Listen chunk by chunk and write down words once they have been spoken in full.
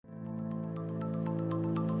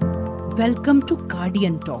Welcome to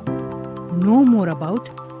Guardian Talk. Know more about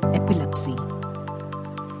epilepsy.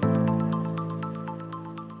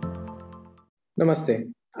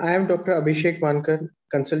 Namaste. I am Dr. Abhishek Wankar,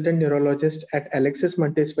 consultant neurologist at Alexis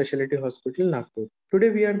Multi-Speciality Hospital, Nagpur. Today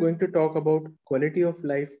we are going to talk about quality of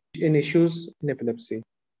life in issues in epilepsy.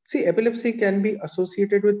 See, epilepsy can be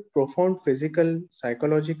associated with profound physical,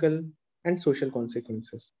 psychological, and social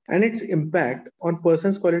consequences. And its impact on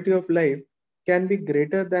person's quality of life can be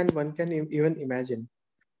greater than one can even imagine.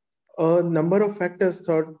 A number of factors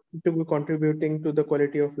thought to be contributing to the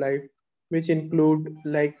quality of life, which include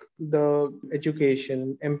like the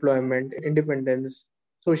education, employment, independence,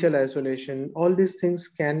 social isolation. All these things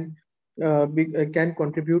can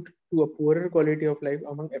contribute to a poorer quality of life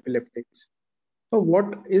among epileptics. So what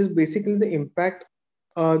is basically the impact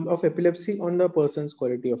of epilepsy on the person's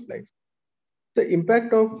quality of life? The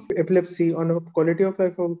impact of epilepsy on the quality of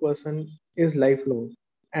life of a person is lifelong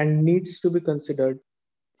and needs to be considered,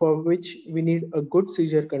 for which we need a good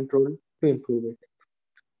seizure control to improve it.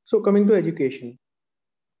 So coming to education,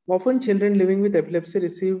 often children living with epilepsy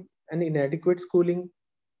receive an inadequate schooling.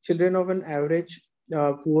 Children of an average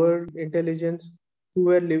poor intelligence who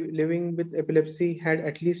were living with epilepsy had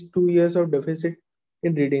at least 2 years of deficit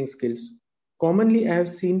in reading skills. Commonly, I have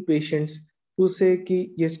seen patients who say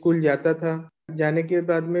कि ये school जाता था, जाने के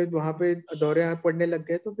बाद में वहाँ पे दौरे पड़ने लग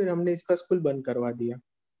गए तो फिर हमने इसका स्कूल बंद करवा दिया.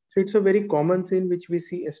 So it's a very common thing which we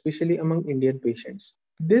see especially among Indian patients.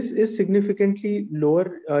 This is significantly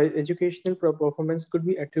lower educational performance could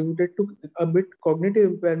be attributed to a bit cognitive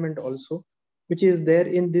impairment also, which is there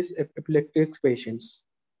in these epileptic patients.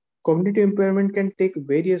 Cognitive impairment can take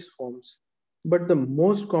various forms, but the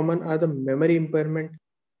most common are the memory impairment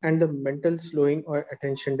and the mental slowing or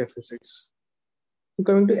attention deficits.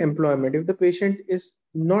 Coming to employment, if the patient is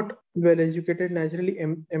not well educated, naturally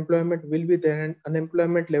employment will be there, and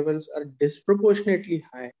unemployment levels are disproportionately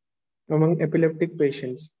high among epileptic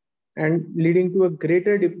patients and leading to a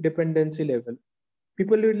greater dependency level.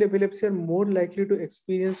 People with epilepsy are more likely to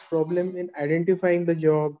experience problem in identifying the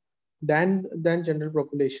job than general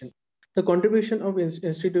population. The contribution of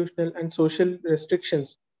institutional and social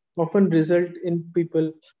restrictions often result in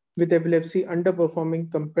people with epilepsy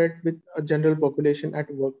underperforming compared with a general population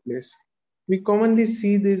at workplace. We commonly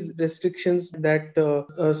see these restrictions that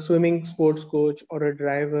a swimming sports coach or a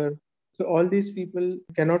driver, so all these people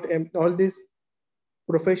all these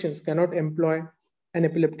professions cannot employ an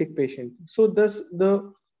epileptic patient. So thus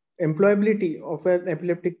the employability of an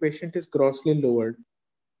epileptic patient is grossly lowered.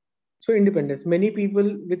 So independence. Many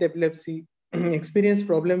people with epilepsy experience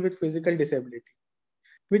problem with physical disability,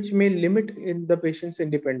 which may limit in the patient's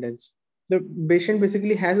independence. The patient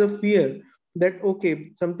basically has a fear that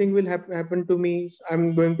okay, something will happen to me,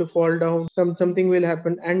 I'm going to fall down, something will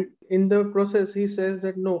happen, and in the process he says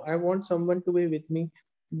that no, I want someone to be with me,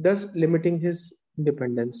 thus limiting his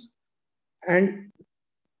independence. And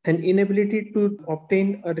an inability to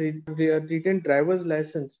obtain a written driver's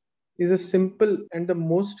license is a simple and the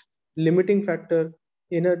most limiting factor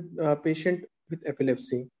in a patient with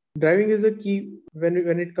epilepsy. Driving is a key when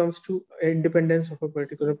it comes to independence of a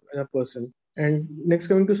particular person. And next,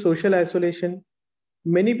 coming to social isolation,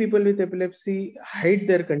 many people with epilepsy hide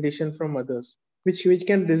their condition from others, which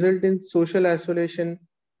can result in social isolation.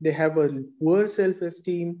 They have a poor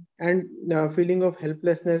self-esteem and feeling of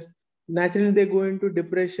helplessness. Naturally, they go into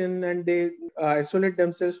depression and they isolate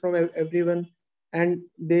themselves from everyone, and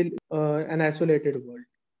they live an isolated world.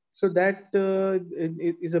 So that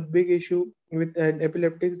is a big issue with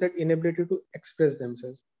epileptics, that inability to express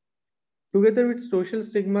themselves. Together with social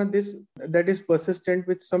stigma, this that is persistent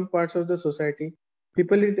with some parts of the society,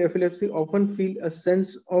 people with epilepsy often feel a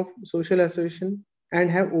sense of social isolation and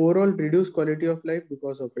have overall reduced quality of life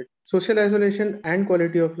because of it. Social isolation and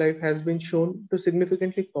quality of life has been shown to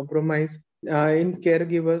significantly compromise in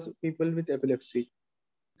caregivers, people with epilepsy,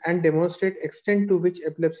 and demonstrate extent to which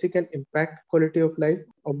epilepsy can impact quality of life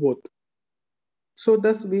of both. So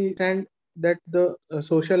thus we find that the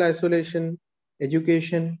social isolation,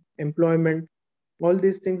 education, employment, all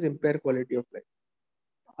these things impair quality of life.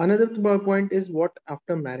 Another point is what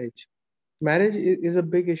after marriage. Marriage is a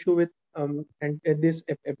big issue with this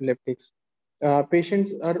epileptics.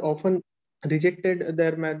 Patients are often rejected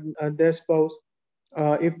their spouse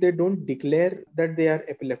if they don't declare that they are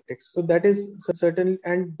epileptics. So that is certain,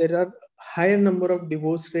 and there are higher number of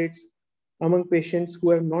divorce rates among patients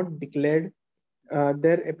who have not declared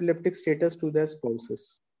their epileptic status to their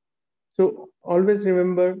spouses. So always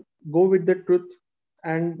remember, go with the truth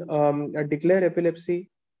and declare epilepsy,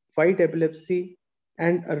 fight epilepsy,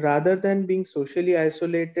 and rather than being socially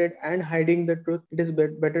isolated and hiding the truth, it is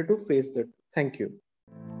better to face the truth. Thank you.